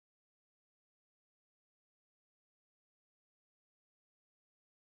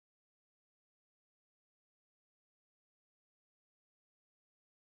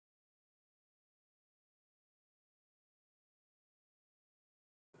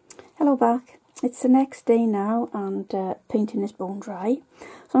Hello back. It's the next day now and painting is bone dry.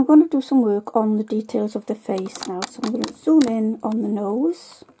 So I'm going to do some work on the details of the face now. So I'm going to zoom in on the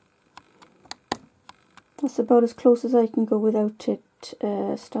nose. That's about as close as I can go without it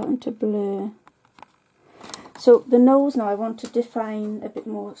starting to blur. So the nose now I want to define a bit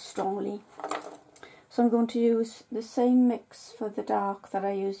more strongly. So I'm going to use the same mix for the dark that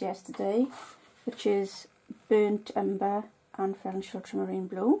I used yesterday, which is burnt umber and French ultramarine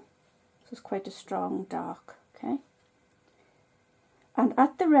blue. So it's quite a strong dark, okay? And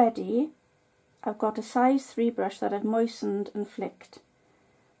at the ready, I've got a size 3 brush that I've moistened and flicked.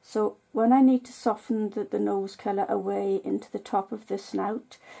 So when I need to soften the nose colour away into the top of the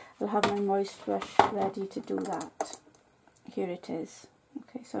snout, I'll have my moist brush ready to do that. Here it is.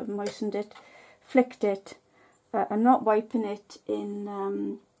 Okay, so I've moistened it, flicked it. I'm not wiping it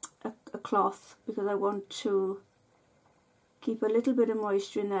in a cloth because I want to keep a little bit of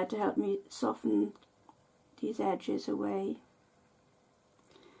moisture in there to help me soften these edges away.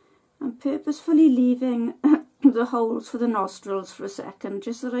 I'm purposefully leaving the holes for the nostrils for a second,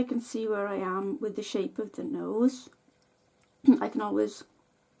 just so that I can see where I am with the shape of the nose. I can always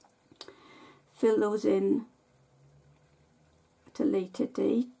fill those in at a later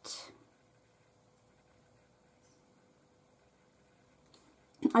date.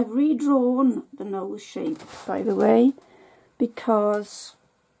 I've redrawn the nose shape, by the way, because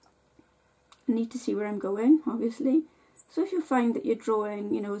I need to see where I'm going, obviously. So if you find that your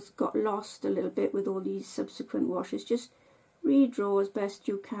drawing, has got lost a little bit with all these subsequent washes, just redraw as best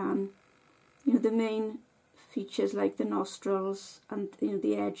you can. The main features like the nostrils and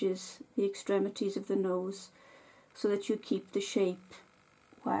the edges, the extremities of the nose, so that you keep the shape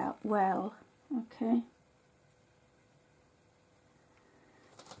well, okay.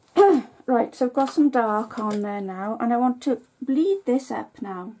 Right, so I've got some dark on there now, and I want to bleed this up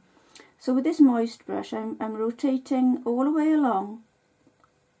now. So with this moist brush, I'm rotating all the way along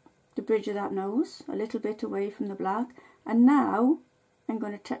the bridge of that nose, a little bit away from the black, and now I'm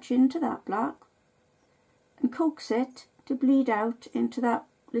going to touch into that black and coax it to bleed out into that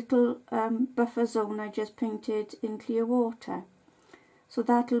little buffer zone I just painted in clear water. So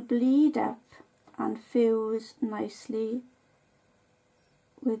that'll bleed up and fuse nicely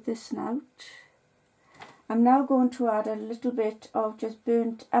with the snout. I'm now going to add a little bit of just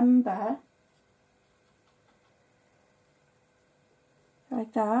burnt umber,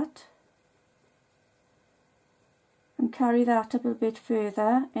 like that, and carry that up a bit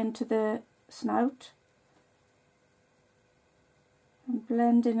further into the snout, and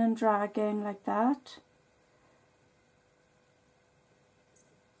blending and dragging like that.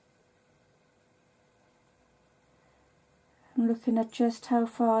 I'm looking at just how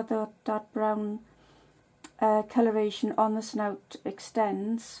far that brown coloration on the snout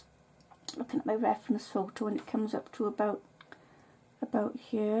extends. Looking at my reference photo, and it comes up to about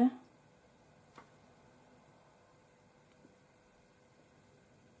here.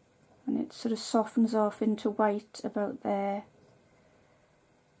 And it sort of softens off into white about there.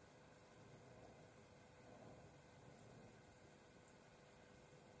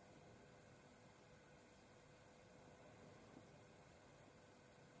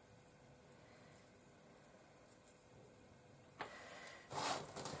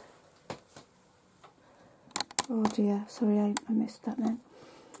 Oh dear, sorry, I missed that then.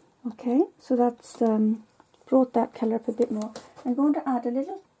 Okay, so that's brought that colour up a bit more. I'm going to add a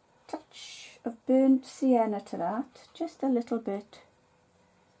little touch of burnt sienna to that, just a little bit.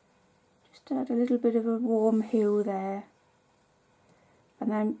 Just to add a little bit of a warm hue there.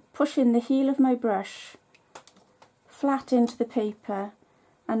 And then pushing the heel of my brush flat into the paper,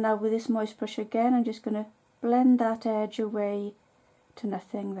 and now with this moist brush again, I'm just going to blend that edge away to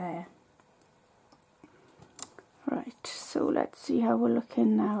nothing there. Right, so let's see how we're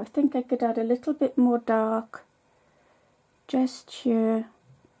looking now. I think I could add a little bit more dark just here.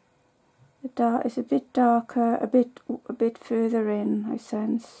 The dark is a bit darker, a bit further in, I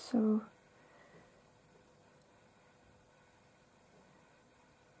sense. So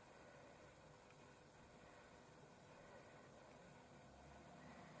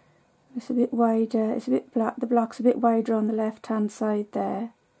it's a bit wider. It's a bit black. The black's a bit wider on the left-hand side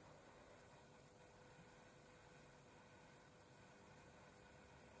there.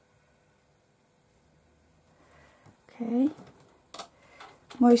 Okay,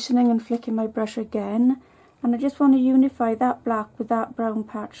 moistening and flicking my brush again, and I just want to unify that black with that brown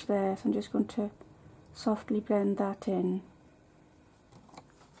patch there, so I'm just going to softly blend that in.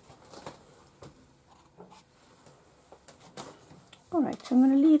 Alright, so I'm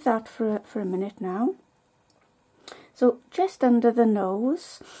going to leave that for a minute now. So just under the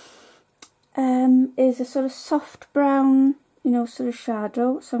nose, is a sort of soft brown, you know, sort of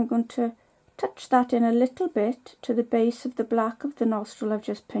shadow. So I'm going to touch that in a little bit to the base of the black of the nostril I've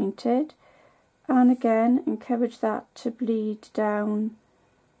just painted. And again, encourage that to bleed down.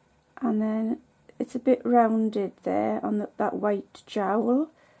 And then it's a bit rounded there on that white jowl.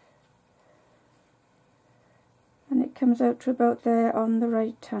 And it comes out to about there on the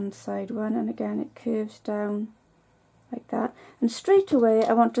right hand side one, and again it curves down like that. And straight away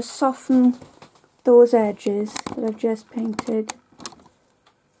I want to soften those edges that I've just painted.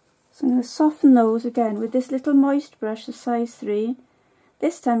 So I'm going to soften those again with this little moist brush, the size 3.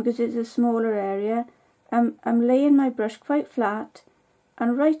 This time, because it's a smaller area, I'm laying my brush quite flat,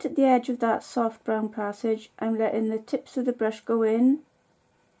 and right at the edge of that soft brown passage I'm letting the tips of the brush go in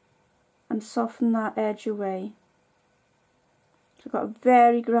and soften that edge away. So I've got a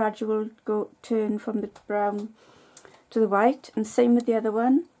very gradual turn from the brown to the white, and same with the other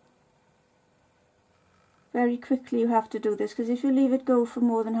one. Very quickly you have to do this, because if you leave it go for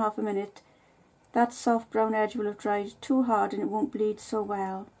more than half a minute, that soft brown edge will have dried too hard and it won't bleed so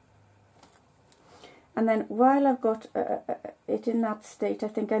well. And then while I've got it in that state, I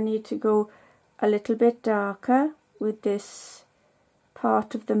think I need to go a little bit darker with this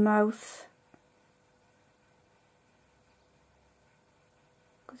part of the mouth,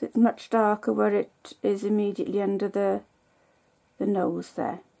 because it's much darker where it is immediately under the nose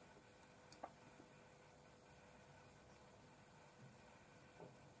there.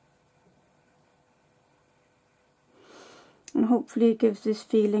 And hopefully it gives this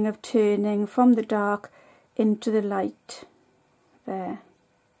feeling of turning from the dark into the light there.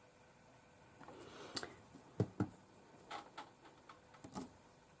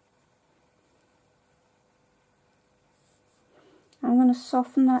 I'm going to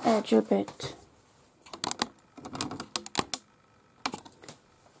soften that edge a bit.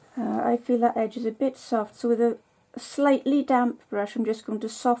 I feel that edge is a bit soft, so with a slightly damp brush I'm just going to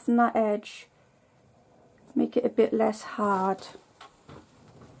soften that edge, make it a bit less hard.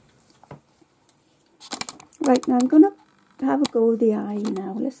 Right, now I'm going to have a go with the eye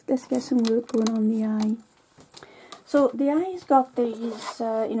now. Let's get some work going on the eye. So the eye's got these,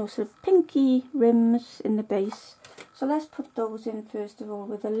 you know, sort of pinky rims in the base. So let's put those in first of all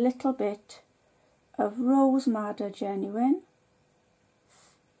with a little bit of Rose Madder Genuine.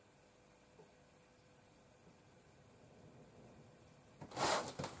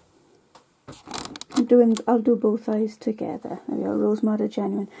 I'll do both eyes together. There we go, Rose Madder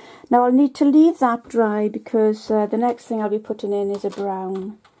Genuine. Now I'll need to leave that dry because the next thing I'll be putting in is a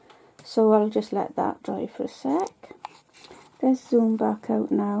brown. So I'll just let that dry for a sec. Let's zoom back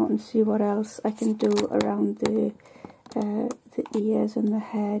out now and see what else I can do around the ears and the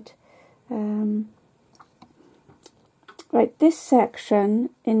head. Right, this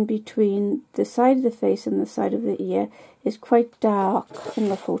section in between the side of the face and the side of the ear is quite dark in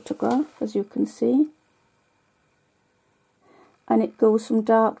the photograph, as you can see. And it goes from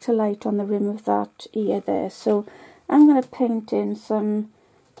dark to light on the rim of that ear there. So I'm going to paint in some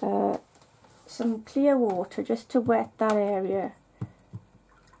clear water just to wet that area.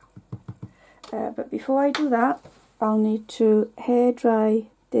 But before I do that, I'll need to hair dry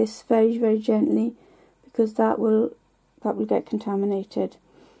this very, very gently, because that will get contaminated.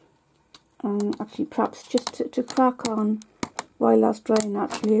 Actually, perhaps just to crack on while that's drying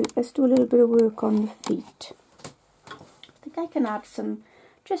naturally, let's do a little bit of work on the feet. I think I can add some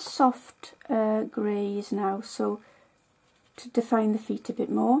just soft greys now, so to define the feet a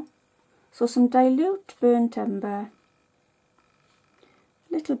bit more. So some dilute burnt umber,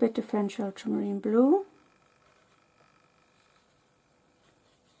 a little bit of French ultramarine blue,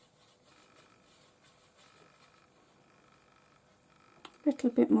 little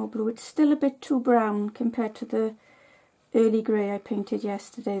bit more blue. It's still a bit too brown compared to the early grey I painted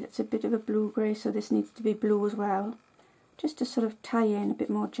yesterday. That's a bit of a blue grey, so this needs to be blue as well, just to sort of tie in a bit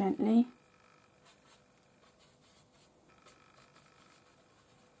more gently.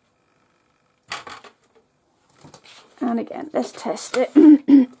 And again, let's test it.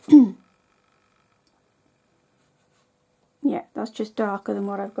 Yeah, that's just darker than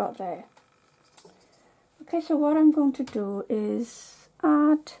what I've got there. Okay, so what I'm going to do is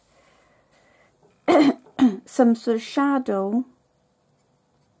add some sort of shadow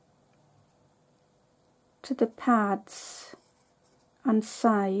to the pads and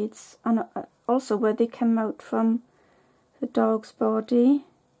sides, and also where they come out from the dog's body.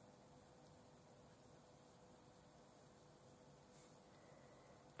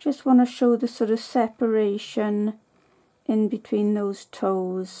 Just want to show the sort of separation in between those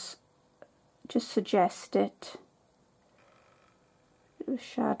toes. Just suggest it. Bit of a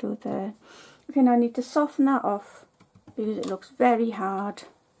shadow there. Okay, now I need to soften that off because it looks very hard.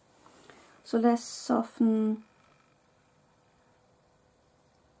 So let's soften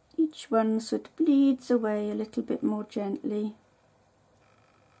each one so it bleeds away a little bit more gently.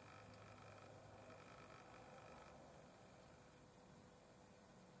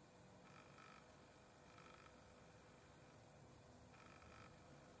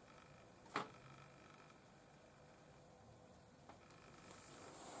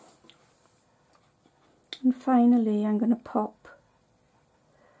 And finally I'm going to pop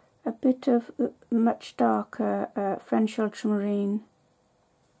a bit of much darker French ultramarine,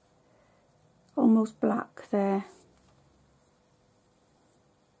 almost black there.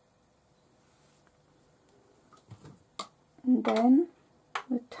 And then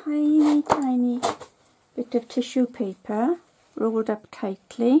a tiny bit of tissue paper rolled up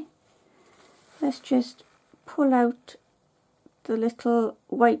tightly, let's just pull out the little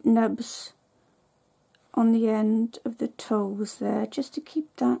white nubs on the end of the toes there, just to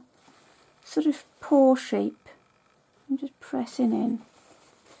keep that sort of paw shape. I'm just pressing in.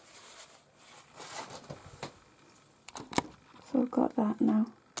 So I've got that now.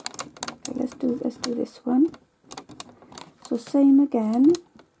 Okay, let's do this one. So same again.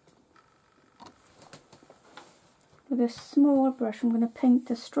 With a small brush, I'm going to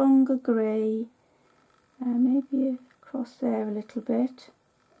paint a stronger grey, maybe across there a little bit,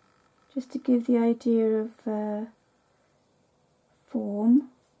 just to give the idea of form.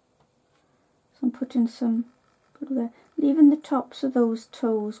 So I'm putting some blue there, leaving the tops of those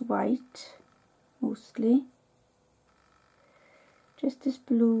toes white mostly. Just this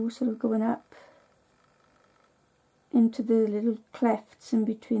blue sort of going up into the little clefts in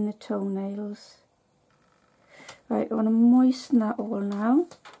between the toenails. Right, I want to moisten that all now.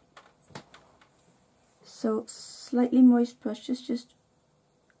 So slightly moist brush, just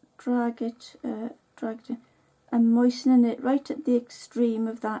drag it in. I'm moistening it right at the extreme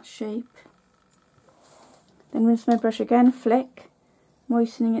of that shape. Then rinse my brush again, flick,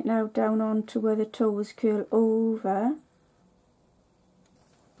 moistening it now down onto where the toes curl over.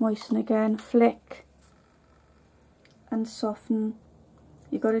 Moisten again, flick, and soften.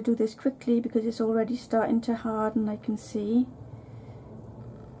 You've got to do this quickly because it's already starting to harden, I can see.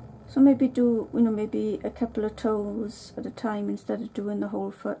 So maybe do, maybe a couple of toes at a time instead of doing the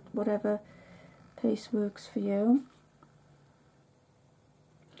whole foot, whatever pace works for you.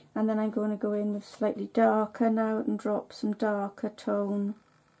 And then I'm going to go in with slightly darker now and drop some darker tone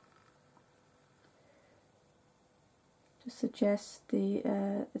to suggest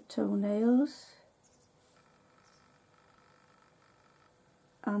the toenails,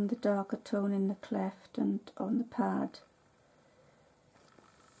 and the darker tone in the cleft and on the pad.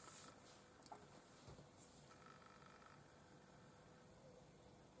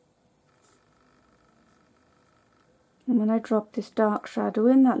 And when I drop this dark shadow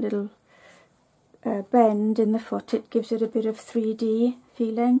in, that little bend in the foot, it gives it a bit of 3D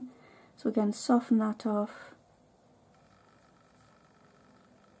feeling. So again, soften that off.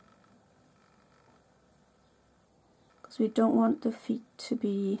 Because we don't want the feet to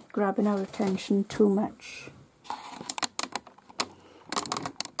be grabbing our attention too much.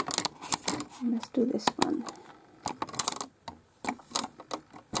 And let's do this one.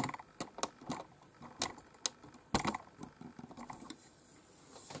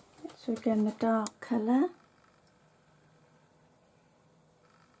 So again, the dark colour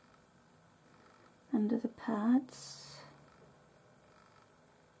under the pads,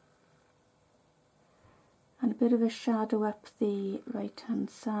 and a bit of a shadow up the right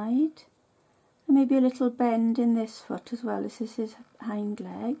hand side, and maybe a little bend in this foot as well, as this is hind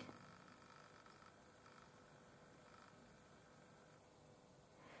leg.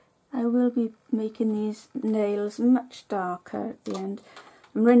 I will be making these nails much darker at the end.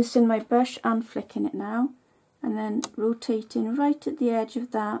 I'm rinsing my brush and flicking it now, and then rotating right at the edge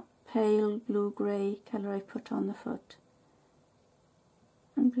of that pale blue-grey colour I put on the foot,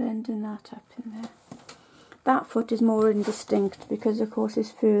 and blending that up in there. That foot is more indistinct because of course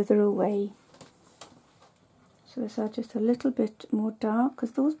it's further away, so let's add just a little bit more dark,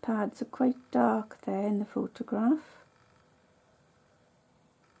 because those pads are quite dark there in the photograph.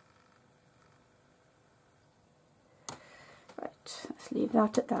 Let's leave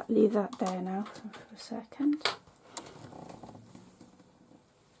that at that, leave that there now for a second.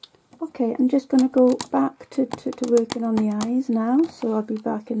 Okay, I'm just going to go back to working on the eyes now, so I'll be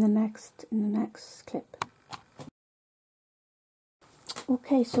back in the next clip.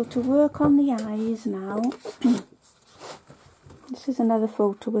 Okay, so to work on the eyes now, this is another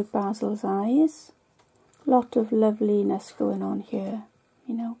photo with Basil's eyes. A lot of loveliness going on here.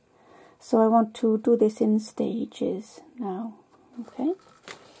 you know. So I want to do this in stages now, okay.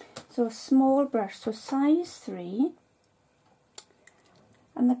 So a small brush, so size 3,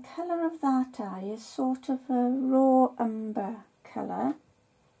 and the colour of that eye is sort of a raw umber colour.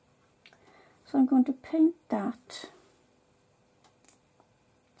 So I'm going to paint that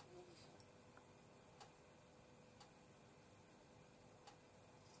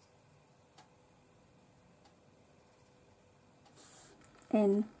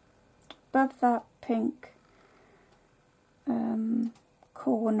in above that pink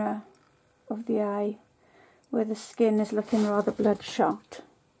corner of the eye where the skin is looking rather bloodshot.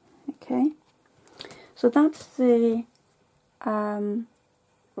 Okay, so that's the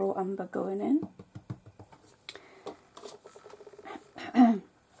raw umber going in.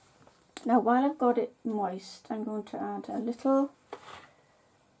 Now while I've got it moist, I'm going to add a little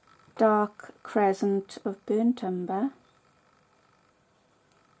dark crescent of burnt umber,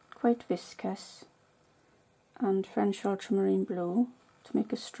 quite viscous, and French Ultramarine Blue to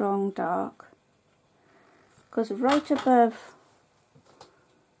make a strong dark, because right above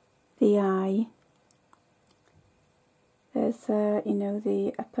the eye there's you know,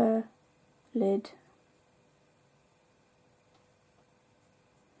 the upper lid,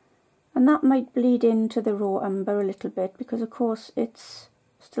 and that might bleed into the raw umber a little bit because of course it's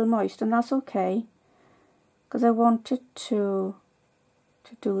still moist, and that's okay because I want it to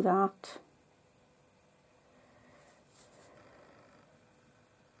do that.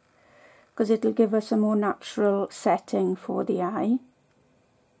 Because it'll give us a more natural setting for the eye.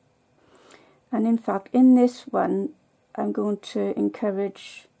 And in fact, in this one, I'm going to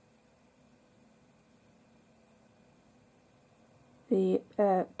encourage the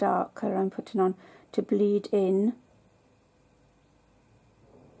dark colour I'm putting on to bleed in.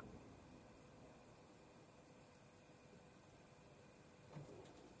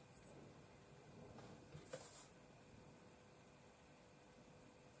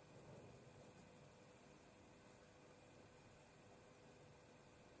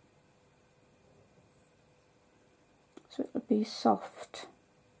 So it'll be soft.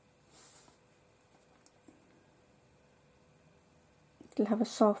 It'll have a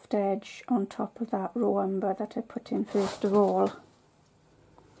soft edge on top of that raw umber that I put in first of all.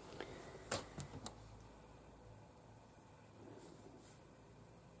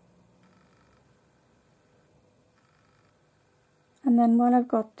 And then while I've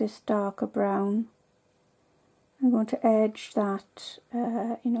got this darker brown, I'm going to edge that,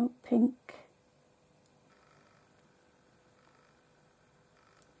 you know, pink.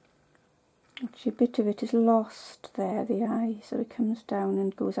 Actually, a bit of it is lost there, the eye, so it comes down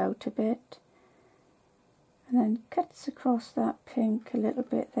and goes out a bit. And then cuts across that pink a little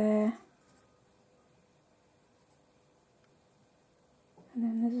bit there. And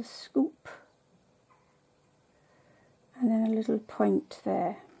then there's a scoop. And then a little point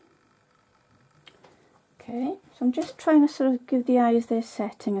there. Okay, so I'm just trying to sort of give the eyes their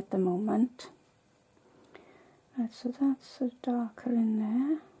setting at the moment. Right, so that's sort of darker in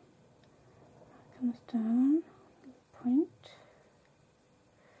there. Comes down, point,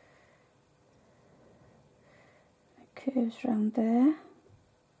 it curves round there,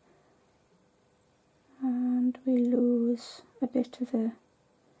 and we lose a bit of the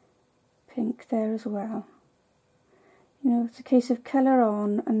pink there as well. You know, it's a case of colour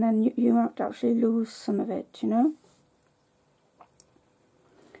on, and then you might actually lose some of it, you know.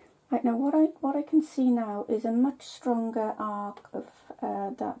 Right, now what I can see now is a much stronger arc of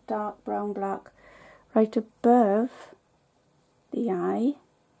that dark brown black right above the eye.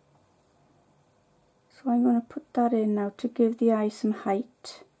 So I'm going to put that in now to give the eye some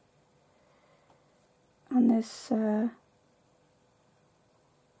height. And this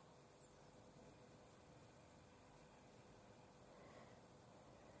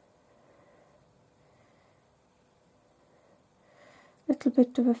little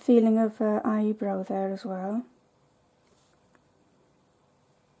bit of a feeling of eyebrow there as well.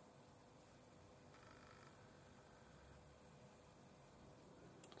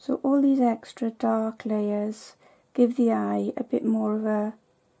 So all these extra dark layers give the eye a bit more of a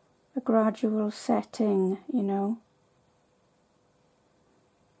gradual setting, you know.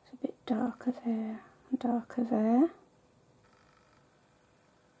 It's a bit darker there and darker there.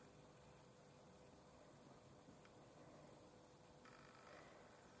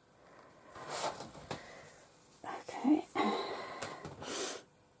 Okay.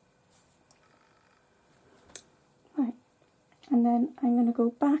 Right. And then I'm going to go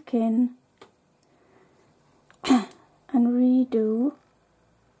back in and redo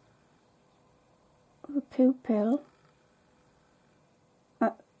the pupil,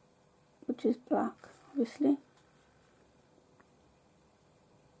 which is black, obviously.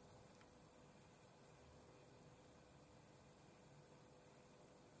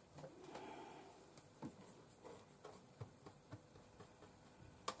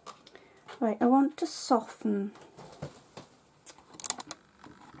 Right, I want to soften.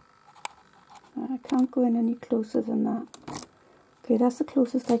 I can't go in any closer than that. Okay, that's the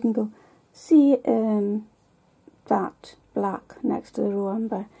closest I can go. See that black next to the raw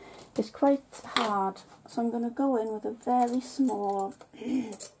umber? It's quite hard, so I'm going to go in with a very small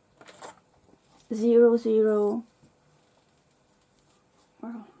 00,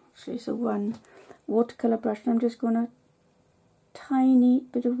 well, actually it's a 1 watercolour brush, and I'm just going to tiny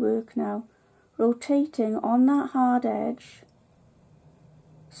bit of work now, rotating on that hard edge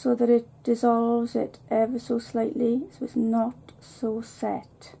so that it dissolves it ever so slightly, so it's not so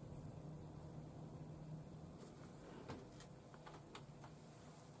set.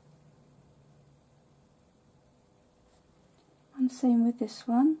 And same with this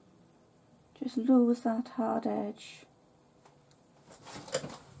one, just lose that hard edge.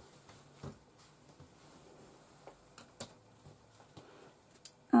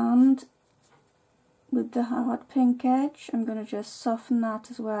 And with the hard pink edge, I'm going to just soften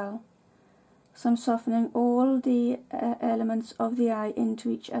that as well. So I'm softening all the elements of the eye into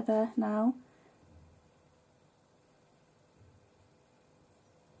each other now.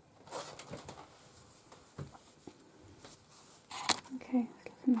 Okay.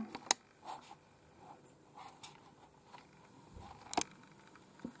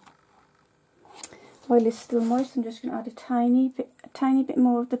 While it's still moist, I'm just going to add a tiny bit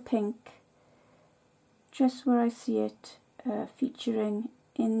more of the pink, just where I see it featuring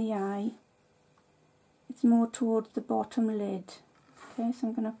in the eye. It's more towards the bottom lid. Okay, so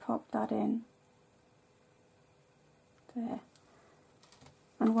I'm going to pop that in there.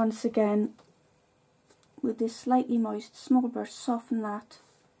 And once again, with this slightly moist small brush, soften that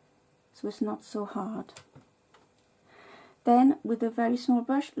so it's not so hard. Then with a very small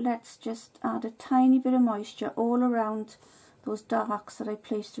brush, let's just add a tiny bit of moisture all around those darks that I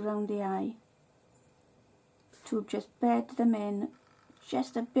placed around the eye, to just bed them in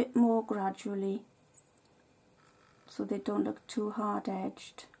just a bit more gradually so they don't look too hard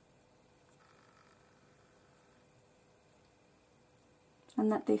edged,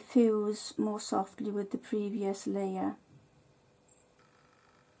 and that they fuse more softly with the previous layer.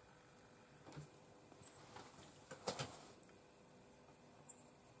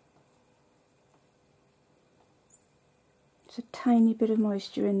 There's a tiny bit of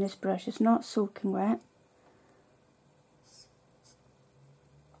moisture in this brush, it's not soaking wet.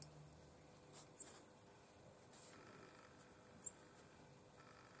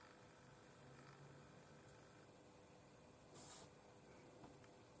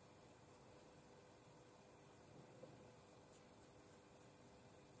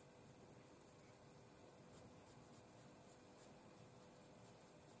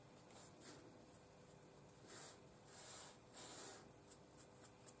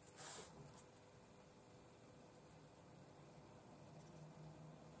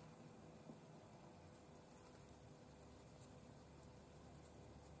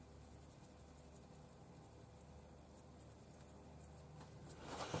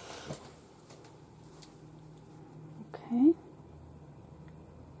 Okay.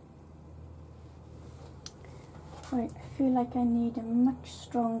 Right, I feel like I need a much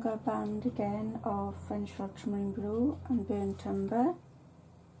stronger band again of French Ultramarine Blue and Burnt Umber.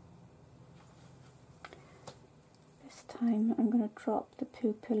 This time I'm going to drop the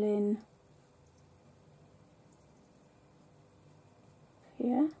pupil in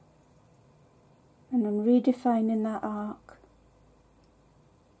here, and I'm redefining that arc.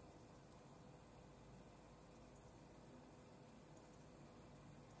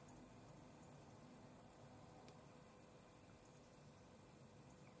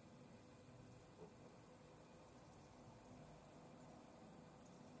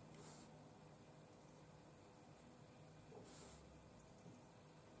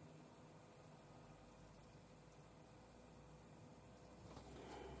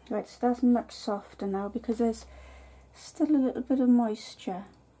 Right, so that's much softer now because there's still a little bit of moisture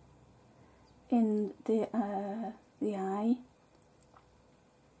in the eye.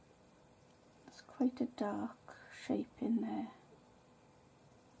 It's quite a dark shape in there.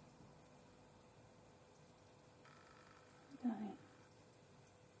 Right.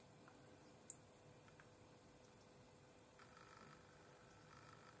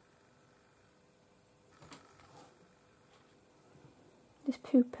 This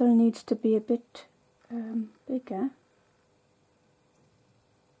pupil needs to be a bit bigger.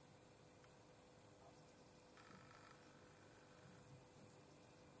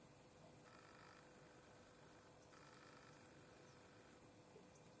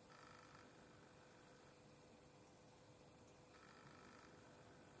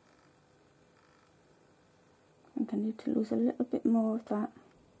 I need to lose a little bit more of that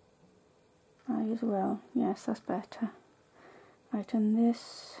eye as well. Yes, that's better. Right, and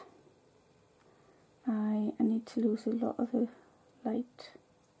this eye, I need to lose a lot of the light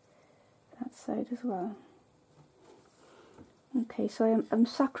that side as well. Okay, so I'm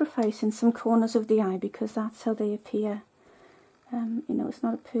sacrificing some corners of the eye because that's how they appear. You know, it's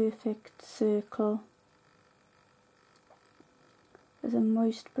not a perfect circle. There's a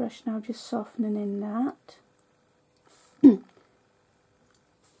moist brush now, just softening in that.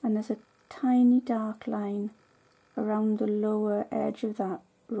 And there's a tiny dark line around the lower edge of that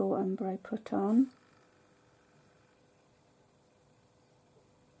raw umber I put on.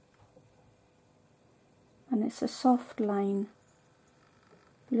 And it's a soft line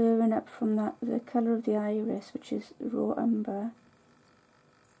blurring up from that, the colour of the iris, which is raw umber.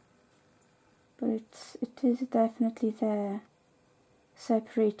 But it is definitely there,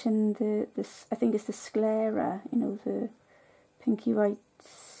 separating the I think it's the sclera, you know, the pinky white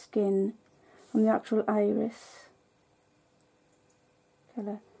skin, from the actual iris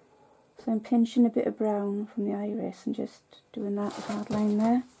colour. So I'm pinching a bit of brown from the iris and just doing that hard line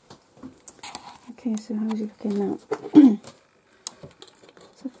there. Okay, so how's he looking now?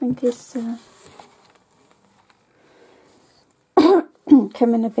 So I think it's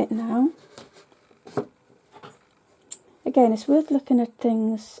coming a bit now. Again, it's worth looking at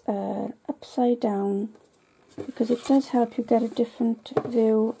things upside down because it does help you get a different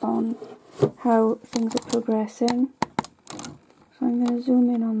view on how things are progressing. So I'm going to zoom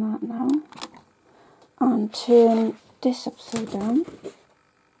in on that now and turn this upside down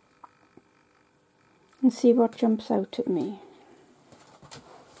and see what jumps out at me.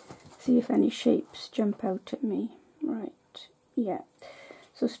 See if any shapes jump out at me. Right, yeah.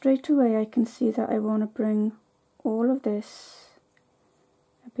 So straight away I can see that I want to bring all of this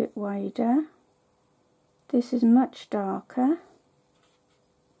a bit wider. This is much darker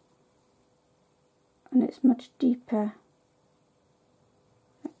and it's much deeper,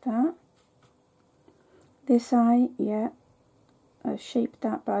 like that. This eye, yeah, I've shaped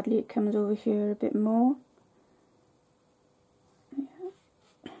that badly, it comes over here a bit more.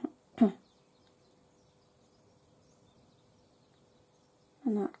 Yeah.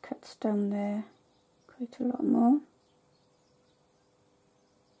 And that cuts down there quite a lot more.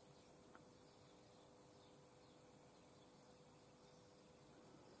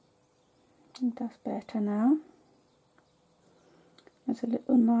 I think that's better now. There's a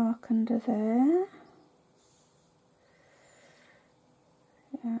little mark under there.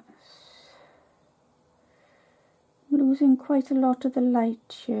 Yes. I'm losing quite a lot of the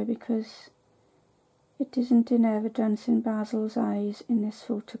light here because it isn't in evidence in Basil's eyes in this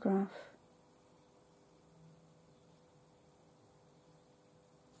photograph.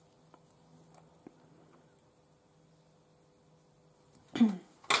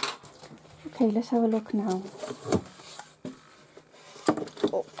 Okay, let's have a look now.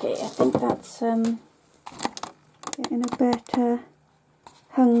 Okay, I think that's getting a better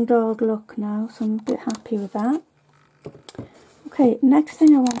hung dog look now, so I'm a bit happy with that. Okay, next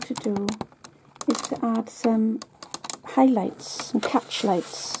thing I want to do is to add some highlights, some catch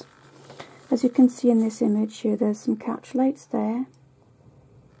lights. As you can see in this image here, there's some catch lights there,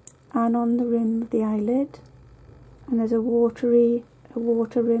 and on the rim of the eyelid, and there's a water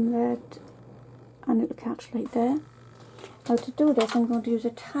rim there, and a little catch light there. Now to do this, I'm going to use a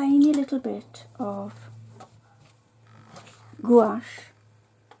tiny little bit of gouache,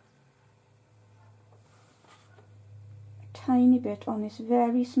 a tiny bit on this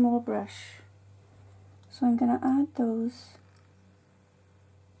very small brush. So I'm going to add those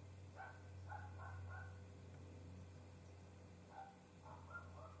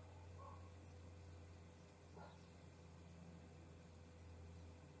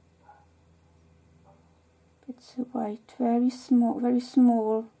bits of white, very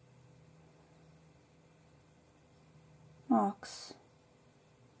small marks.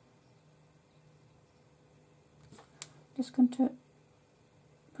 Just going to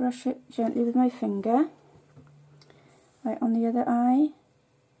brush it gently with my finger. Right, on the other eye,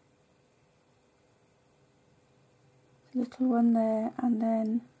 a little one there, and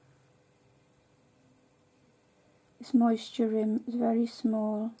then this moisture rim is very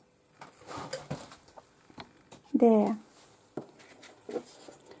small. There.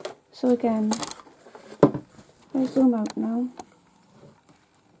 So again, I zoom out now.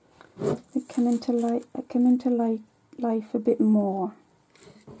 I come into life a bit more.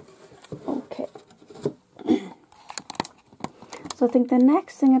 Okay. So I think the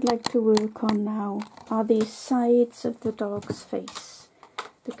next thing I'd like to work on now are these sides of the dog's face,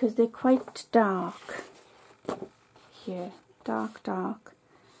 because they're quite dark. here. Dark, dark,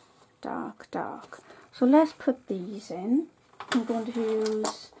 dark, dark. So let's put these in. I'm going to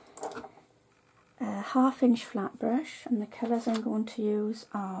use a 1/2 inch flat brush, and the colours I'm going to use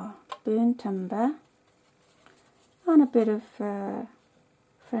are burnt umber and a bit of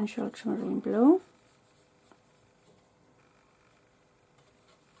French ultramarine blue.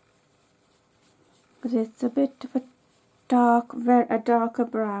 Because it's a bit of a darker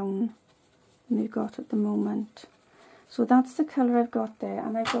brown than we've got at the moment. So that's the colour I've got there,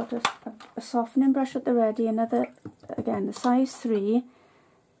 and I've got a softening brush at the ready, another, again, the size 3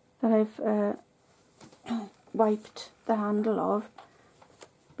 that I've wiped the handle of,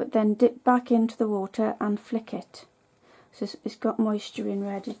 but then dip back into the water and flick it. So it's got moisture in,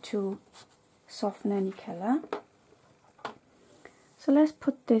 ready to soften any colour. So let's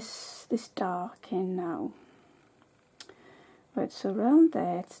put this dark in now. Right, so around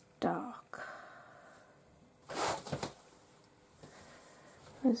there it's dark.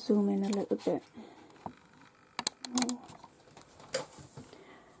 Let's zoom in a little bit.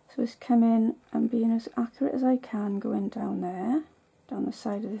 So it's coming and being as accurate as I can, going down there, down the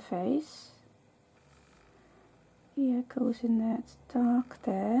side of the face. Here it goes in there, it's dark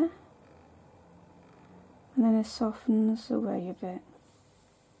there. And then it softens away a bit.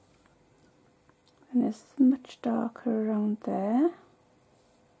 And it's much darker around there.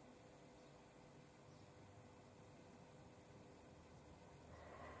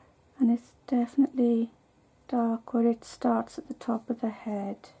 And it's definitely dark where it starts at the top of the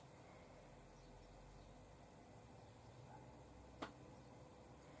head.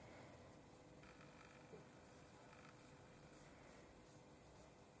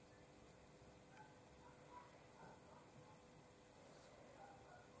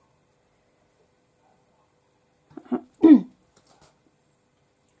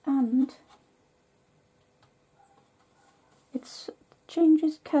 And it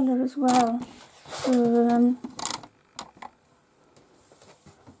changes colour as well. So a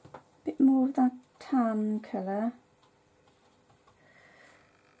bit more of that tan colour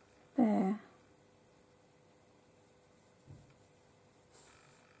there.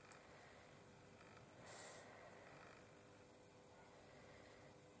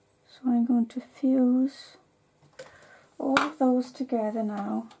 So I'm going to fuse all of those together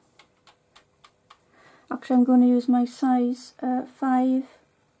now. Actually, I'm going to use my size 5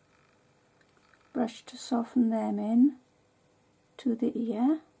 brush to soften them in to the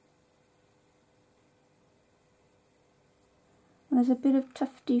ear. And there's a bit of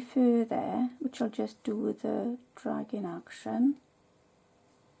tufty fur there, which I'll just do with a dragging action.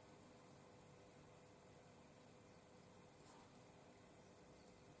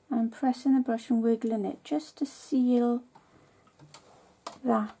 I'm pressing the brush and wiggling it just to seal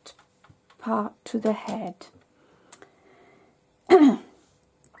that part to the head.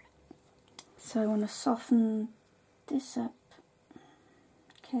 So I want to soften this up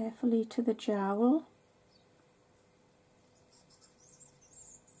carefully to the jowl.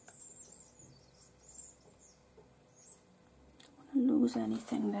 Don't want to lose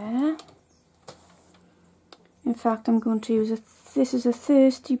anything there. In fact, I'm going to use this is a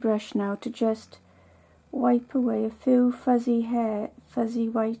thirsty brush now to just wipe away a few fuzzy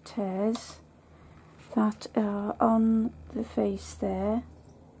white hairs that are on the face there.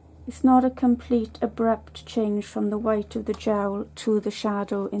 It's not a complete abrupt change from the white of the jowl to the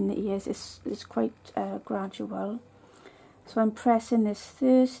shadow in the ears. It's quite gradual. So I'm pressing this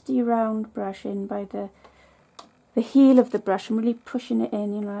thirsty round brush in by the heel of the brush. I'm really pushing it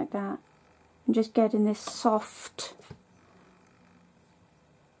in, you know, like that, and just getting this soft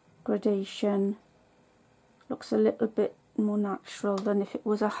gradation. Looks a little bit more natural than if it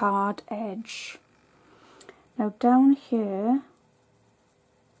was a hard edge. Now down here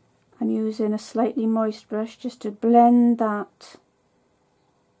I'm using a slightly moist brush just to blend that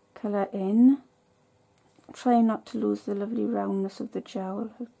colour in. Try not to lose the lovely roundness of the jowl.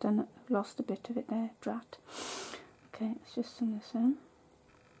 I've lost a bit of it there, drat. Okay, let's just zoom this in.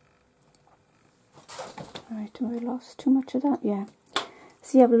 Right, have I lost too much of that? Yeah.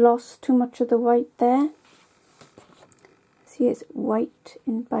 See, I've lost too much of the white there. See, it's white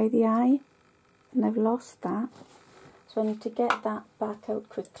in by the eye, and I've lost that. So I need to get that back out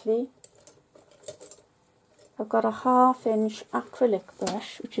quickly. I've got a 1/2 inch acrylic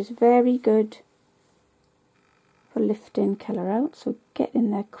brush, which is very good for lifting colour out. So get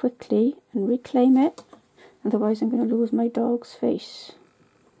in there quickly and reclaim it, otherwise I'm going to lose my dog's face.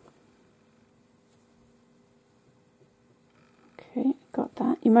 Okay, got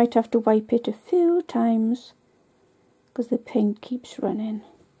that. You might have to wipe it a few times because the paint keeps running.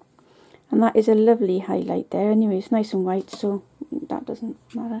 And that is a lovely highlight there. Anyway, it's nice and white, so that doesn't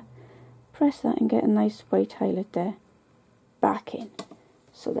matter. Press that and get a nice white highlight there. Back in.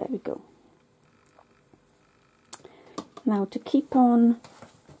 So there we go. Now to keep on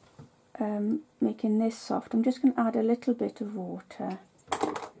making this soft, I'm just going to add a little bit of water.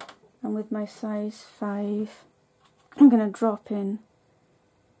 And with my size 5, I'm going to drop in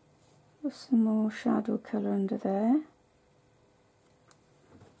with some more shadow colour under there.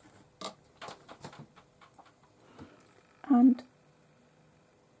 And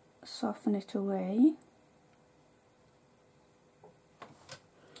soften it away.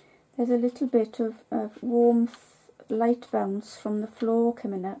 There's a little bit of warmth, light bounce from the floor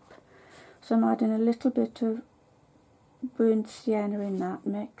coming up, so I'm adding a little bit of burnt sienna in that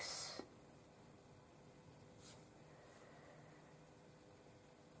mix.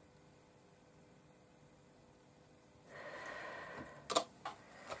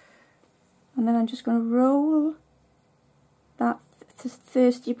 And then I'm just going to roll that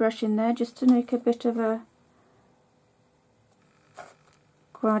thirsty brush in there just to make a bit of a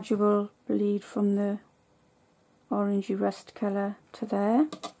gradual bleed from the orangey rust colour to there.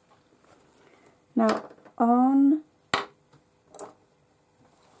 Now on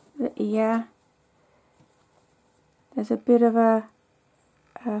the ear there's a bit of a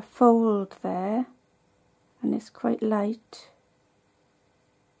fold there, and it's quite light.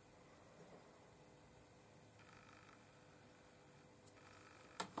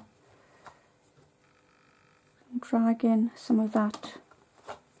 I'm dragging some of that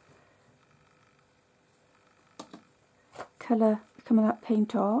colour, some of that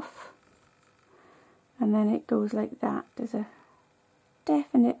paint off, and then it goes like that. There's a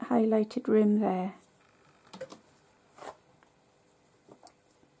definite highlighted rim there.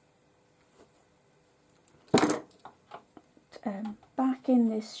 Back in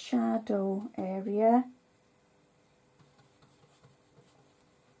this shadow area,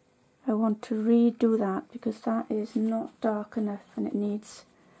 I want to redo that because that is not dark enough and it needs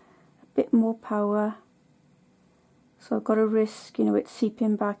a bit more power. So I've got to risk, you know, it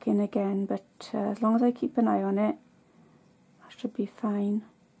seeping back in again, but as long as I keep an eye on it, I should be fine.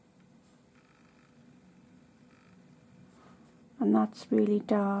 And that's really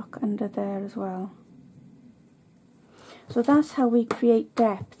dark under there as well. So that's how we create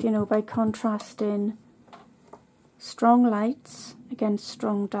depth, you know, by contrasting strong lights against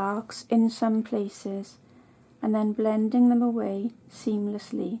strong darks in some places, and then blending them away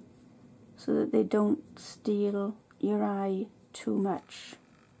seamlessly so that they don't steal your eye too much.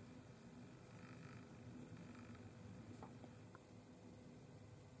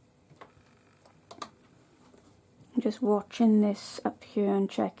 I'm just watching this up here and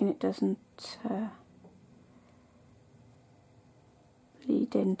checking it doesn't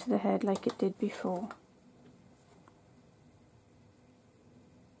bleed into the head like it did before.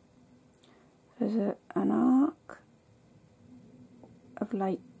 There's an arc of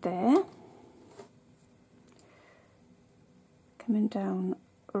light there, coming down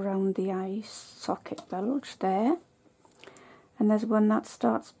around the eye socket bulge there, and there's one that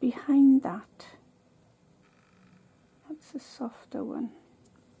starts behind that. That's a softer one.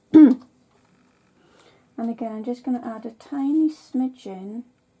 And again, I'm just going to add a tiny smidgen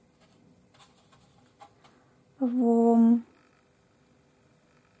of warm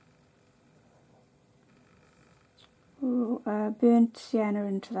burnt sienna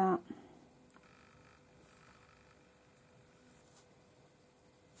into that.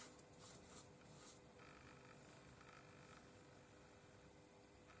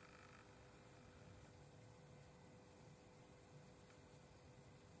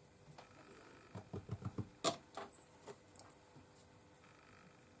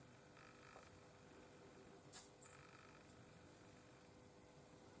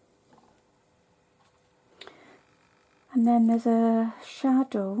 And then there's a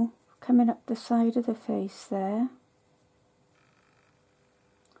shadow coming up the side of the face there,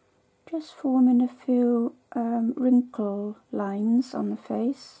 just forming a few wrinkle lines on the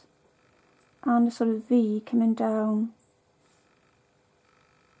face, and a sort of V coming down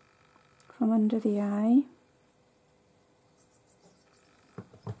from under the eye.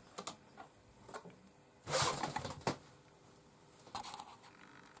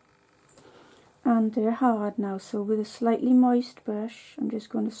 And they're hard now, so with a slightly moist brush I'm just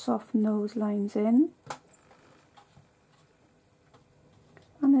going to soften those lines in.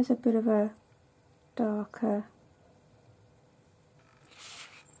 And there's a bit of a darker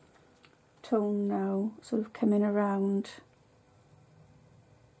tone now, sort of coming around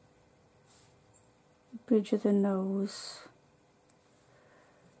the bridge of the nose.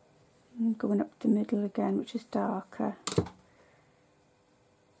 And going up the middle again, which is darker.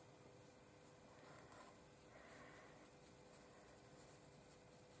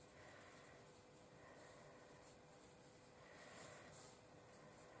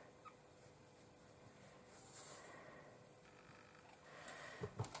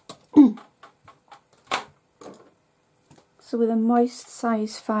 So with a moist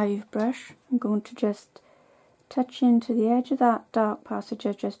size 5 brush, I'm going to just touch into the edge of that dark passage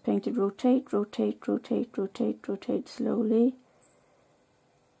I've just painted, rotate, rotate, rotate, rotate, rotate slowly,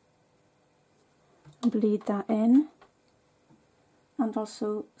 and bleed that in, and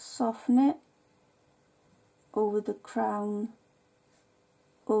also soften it over the crown,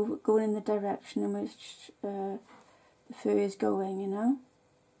 going in the direction in which the fur is going, you know.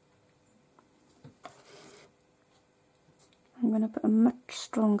 I'm going to put a much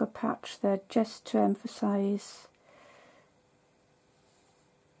stronger patch there just to emphasise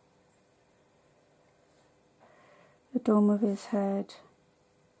the dome of his head.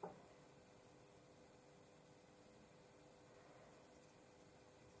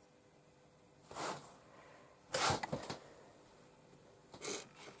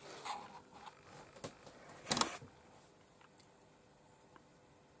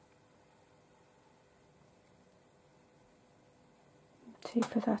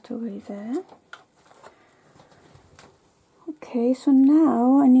 Taper that away there. Okay, so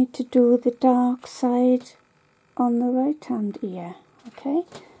now I need to do the dark side on the right hand ear. Okay,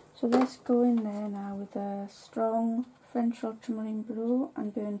 so let's go in there now with a strong French Ultramarine Blue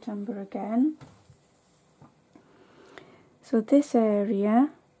and Burnt Umber again. So this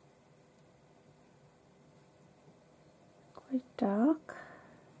area, quite dark.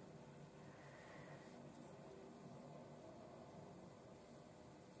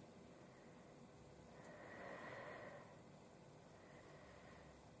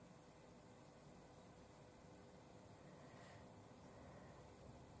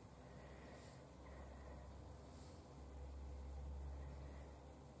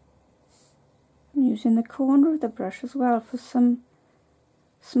 I'm using the corner of the brush as well for some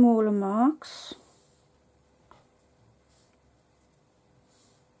smaller marks.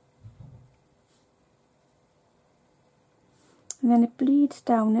 And then it bleeds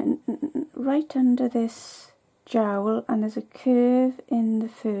down and right under this jowl, and there's a curve in the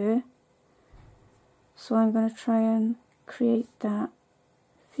fur. So I'm going to try and create that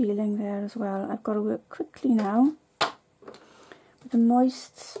feeling there as well. I've got to work quickly now. With a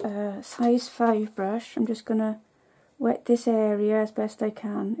moist size 5 brush, I'm just going to wet this area as best I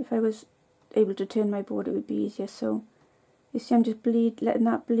can. If I was able to turn my board, it would be easier. So you see, I'm just letting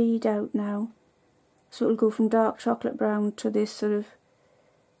that bleed out now. So it'll go from dark chocolate brown to this sort of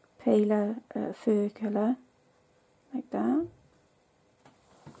paler fur colour, like that.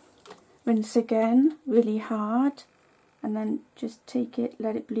 Rinse again really hard, and then just take it,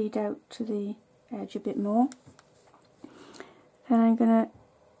 let it bleed out to the edge a bit more. Then I'm going to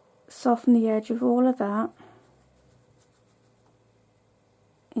soften the edge of all of that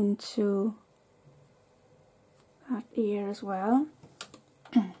into that ear as well.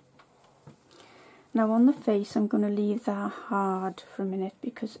 Now on the face, I'm going to leave that hard for a minute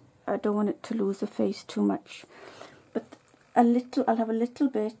because I don't want it to lose the face too much. But I'll have a little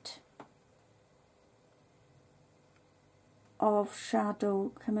bit of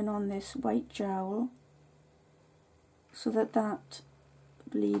shadow coming on this white jowl, so that that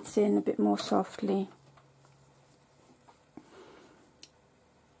bleeds in a bit more softly.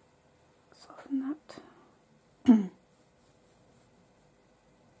 Soften that.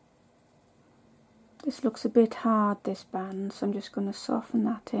 This looks a bit hard, this band, so I'm just going to soften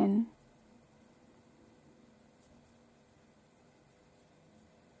that in.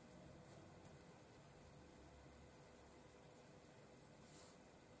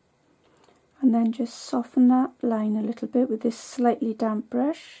 And then just soften that line a little bit with this slightly damp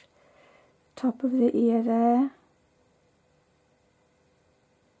brush, top of the ear there.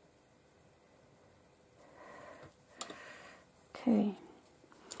 Okay,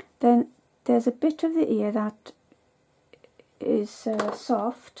 then there's a bit of the ear that is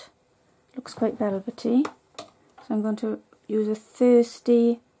soft, looks quite velvety, so I'm going to use a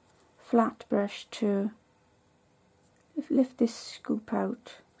thirsty flat brush to lift this scoop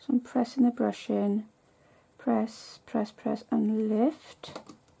out. So I'm pressing the brush in, press, press, press, and lift.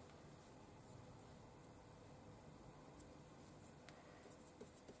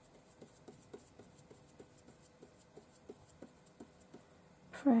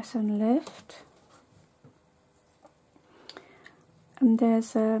 Press and lift. And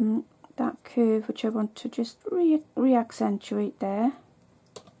there's that curve which I want to just re-accentuate there.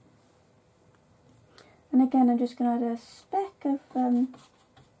 And again, I'm just going to add a speck of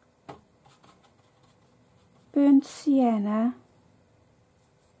burnt sienna,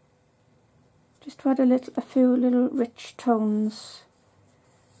 just to add a few little rich tones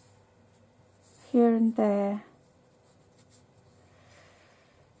here and there.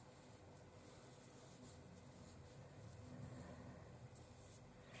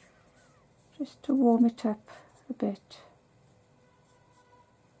 Just to warm it up a bit.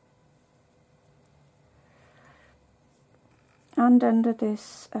 And under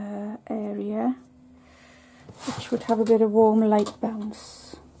this area, which would have a bit of warm light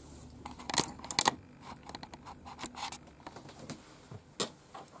bounce.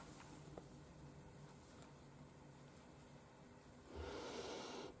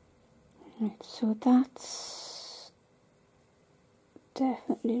 Right, so that's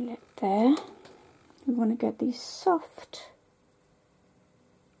definitely lit there. We want to get these soft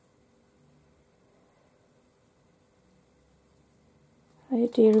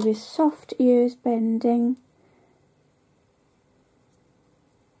idea of his soft ears bending.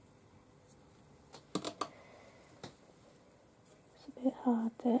 It's a bit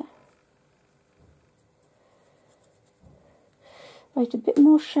hard there. Right, a bit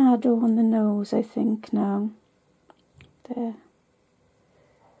more shadow on the nose, I think, now. There.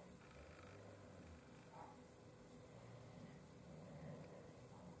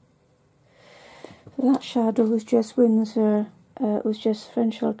 So that shadow was just Winsor, it was just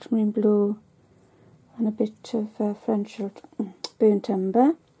French Ultramarine Blue and a bit of French Burnt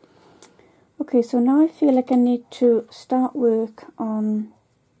Umber. Okay, so now I feel like I need to start work on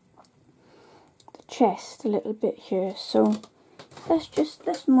the chest a little bit here. So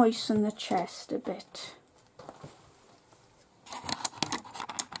let's moisten the chest a bit.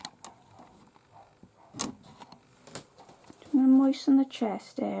 I'm going to moisten the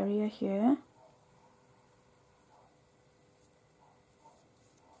chest area here.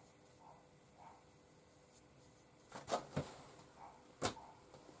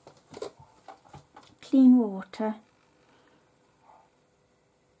 Clean water.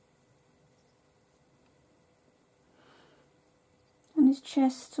 And his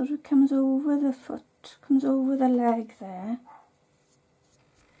chest sort of comes over the foot, comes over the leg there.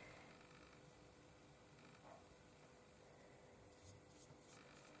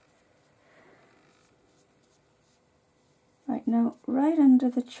 Right, now right under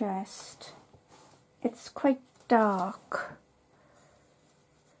the chest, it's quite dark.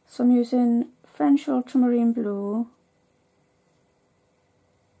 So I'm using French Ultramarine Blue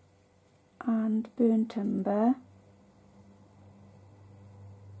and Burnt Umber.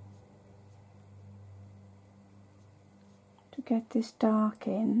 To get this dark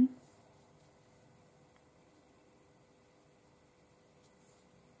in.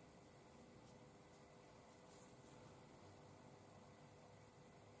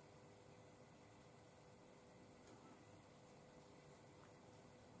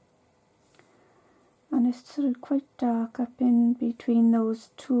 And it's sort of quite dark up in between those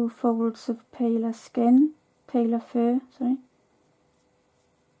two folds of paler skin, paler fur, sorry.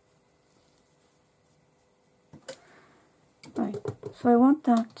 Right, so I want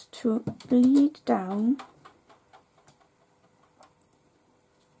that to bleed down.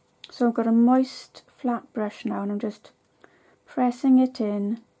 So I've got a moist flat brush now and I'm just pressing it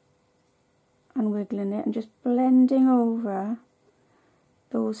in and wiggling it and just blending over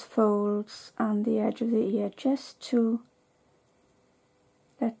those folds and the edge of the ear just to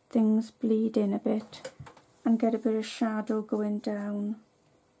let things bleed in a bit and get a bit of shadow going down.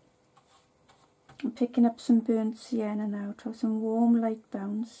 I'm picking up some burnt sienna now to have some warm light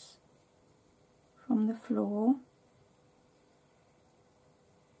bounce from the floor.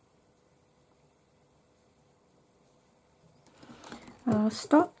 And I'll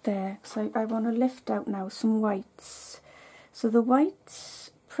stop there because I want to lift out now some whites. So the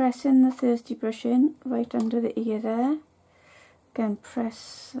whites, pressing the thirsty brush in right under the ear there. Again,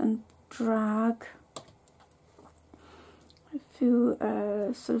 press and drag. A few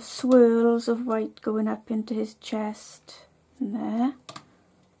sort of swirls of white going up into his chest and there.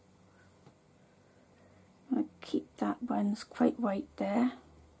 I keep that one's quite white there.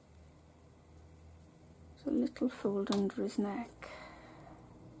 There's a little fold under his neck.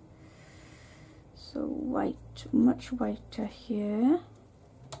 So white, much whiter here.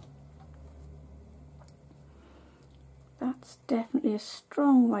 That's definitely a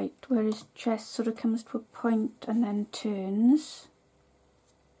strong white where his chest sort of comes to a point and then turns.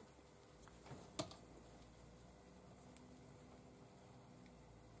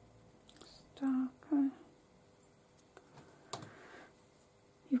 It's darker.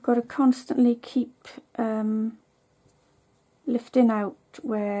 you've got to constantly keep lifting out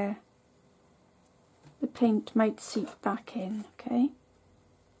where the paint might seep back in, okay?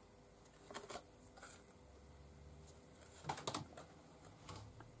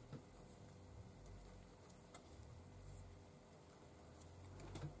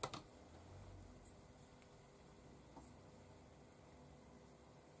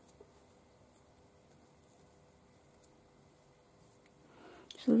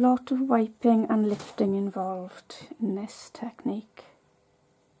 There's a lot of wiping and lifting involved in this technique.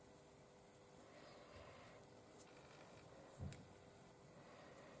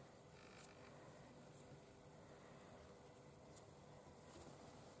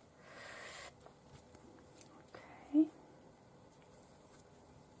 Okay.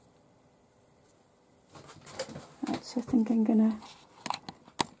 Right, so I think I'm gonna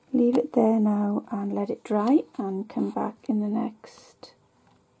leave it there now and let it dry and come back in the next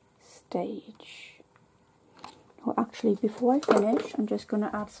stage. Well, actually, before I finish, I'm just going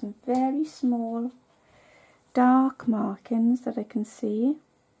to add some very small dark markings that I can see.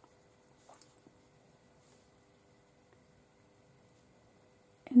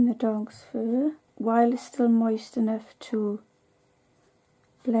 In the dog's fur, while it's still moist enough to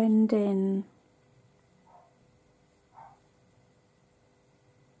blend in.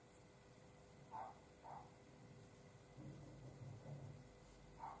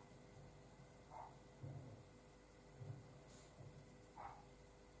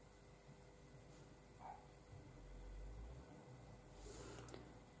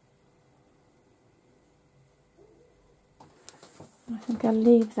 I think I'll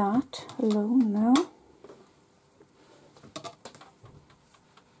leave that alone now.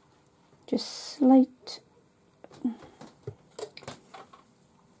 Just slight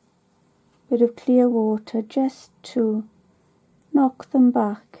bit of clear water just to knock them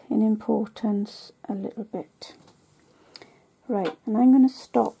back in importance a little bit. Right, and I'm going to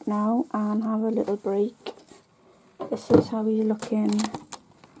stop now and have a little break. This is how he's looking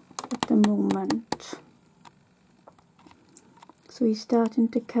at the moment. So he's starting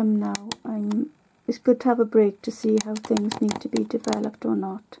to come now. It's good to have a break to see how things need to be developed or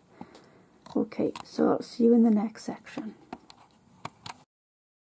not. Okay, so I'll see you in the next section.